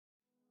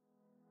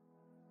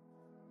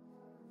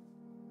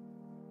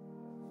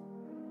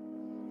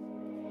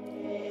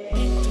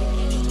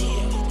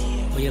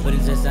Oye,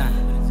 princesa,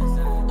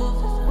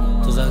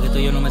 tú sabes que tú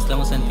y yo no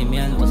mezclamos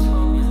sentimientos,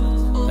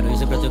 pero yo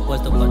siempre estoy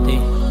puesto para ti.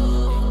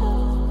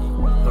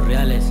 Los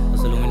reales,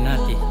 los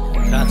Illuminati,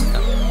 Razita,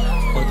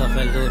 JF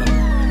el duro.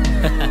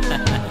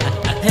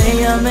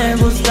 Ella me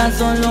busca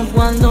solo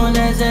cuando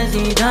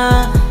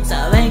necesita.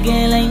 Sabe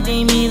que la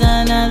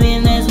intimidad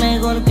nadie es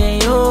mejor que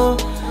yo.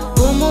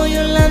 Como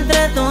yo la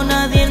trato,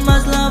 nadie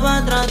más la va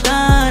a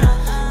tratar.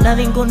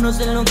 Nadie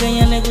conoce lo que a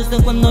ella le gusta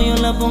cuando yo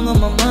la pongo a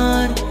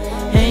mamar.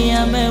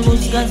 Ella me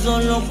busca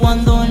solo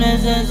cuando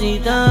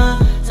necesita.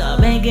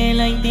 Sabe que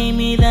la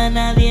intimidad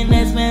nadie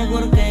es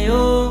mejor que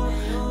yo.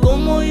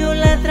 Como yo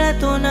la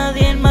trato,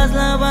 nadie más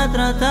la va a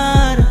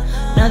tratar.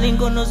 Nadie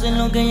conoce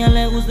lo que a ella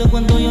le gusta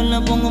cuando yo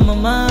la pongo a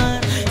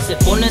mamar. Se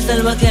pone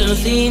salvaje,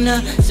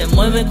 alucina, se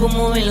mueve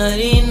como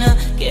bailarina.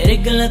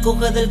 Quiere que la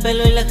coja del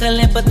pelo y la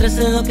jale pa' atrás,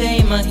 es lo que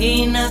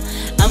imagina.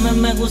 A mí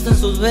me gustan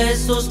sus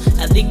besos,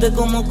 adicta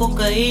como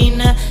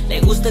cocaína. Le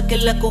gusta que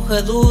la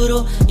coja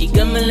duro y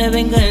que me le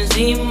venga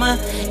encima.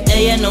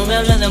 Ella no me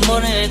habla de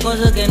amor ni de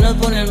cosas que nos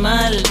ponen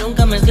mal.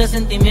 Nunca mezcla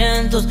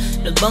sentimientos,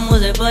 nos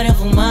vamos de par a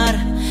fumar.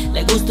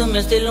 Le gusta mi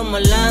estilo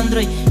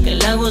malandro y que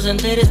la hago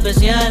sentir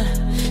especial.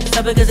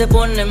 Sabe que se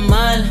pone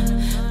mal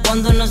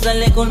cuando no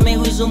sale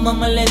conmigo y su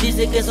mamá le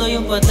dice que soy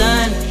un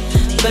patán.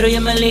 Pero ella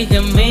me elige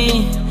a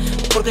mí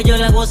porque yo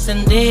la hago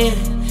sentir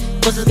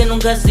cosas que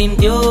nunca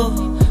sintió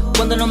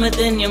cuando no me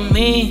tenía a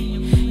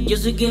mí. Yo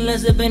soy quien la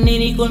hace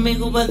venir y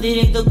conmigo va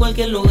directo a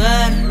cualquier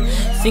lugar.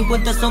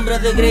 50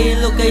 sombras de Grey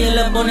es lo que ella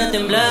la pone a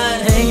temblar.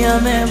 Ella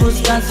me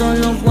busca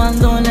solo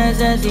cuando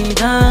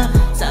necesita.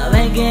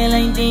 Sabe que la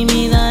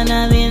intimidad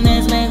nadie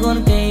es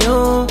mejor que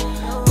yo.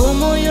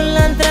 Como yo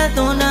la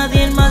trato,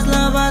 nadie más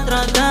la va a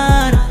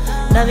tratar.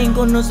 Nadie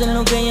conoce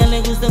lo que a ella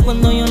le gusta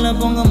cuando yo la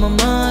pongo a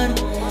mamar.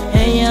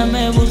 Ella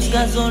me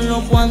busca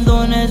solo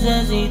cuando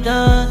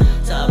necesita.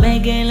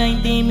 Sabe que la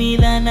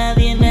intimidad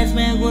nadie es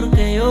mejor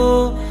que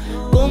yo.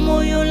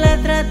 Como yo la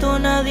trato,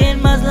 nadie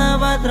más la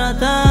va a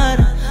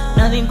tratar.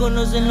 Nadie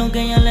conoce lo que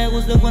a ella le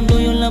gusta cuando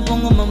yo la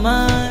pongo a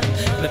mamar.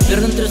 Me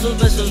pierdo entre sus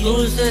besos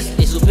dulces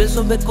y su piel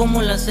suave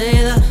como la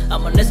seda.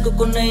 Amanezco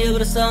con ella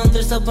abrazado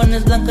entre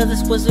sábanas blancas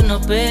después de una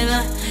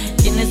peda.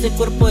 Tiene ese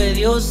cuerpo de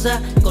diosa,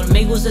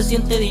 conmigo se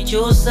siente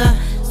dichosa.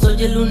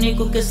 Soy el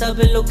único que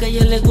sabe lo que a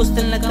ella le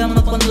gusta en la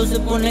cama cuando se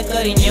pone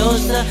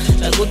cariñosa.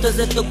 Me gusta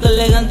ese toque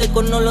elegante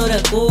con olor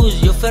a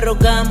kush. Yo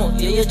Ferragamo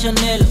y ella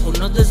Chanel,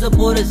 unos de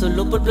sabores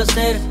solo por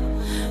placer.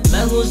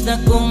 Me gusta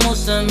cómo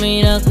se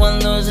mira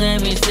cuando se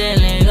viste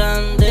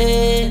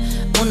elegante.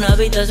 Una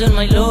habitación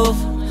my love,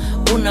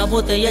 una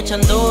botella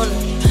chandón,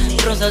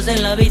 rosas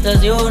en la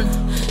habitación.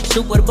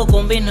 Su cuerpo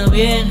combina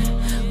bien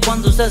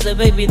cuando se hace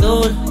baby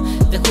doll.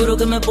 Te juro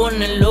que me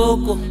pone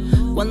loco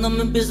cuando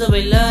me empieza a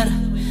bailar.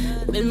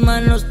 Mis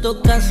manos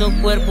tocan su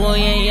cuerpo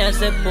y ella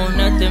se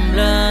pone a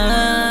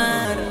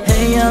temblar.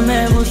 Ella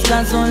me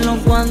busca solo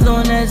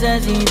cuando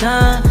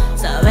necesita.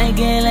 Sabe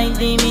que la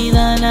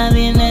intimidad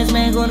nadie es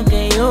mejor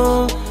que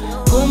yo.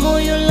 Como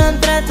yo la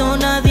trato,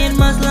 nadie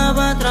más la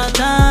va a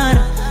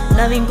tratar.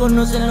 Nadie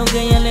conoce lo que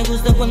a ella le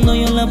gusta cuando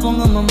yo la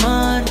pongo a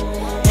mamar.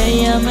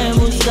 Ella me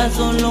busca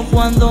solo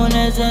cuando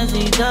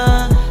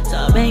necesita.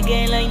 Sabe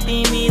que la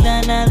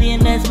intimidad nadie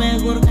es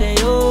mejor que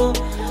yo.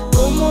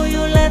 Como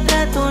yo la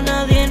trato,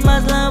 nadie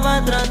más la va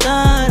a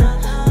tratar.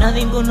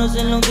 Nadie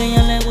conoce lo que a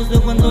ella le gusta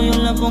cuando yo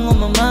la pongo a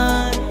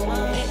mamar.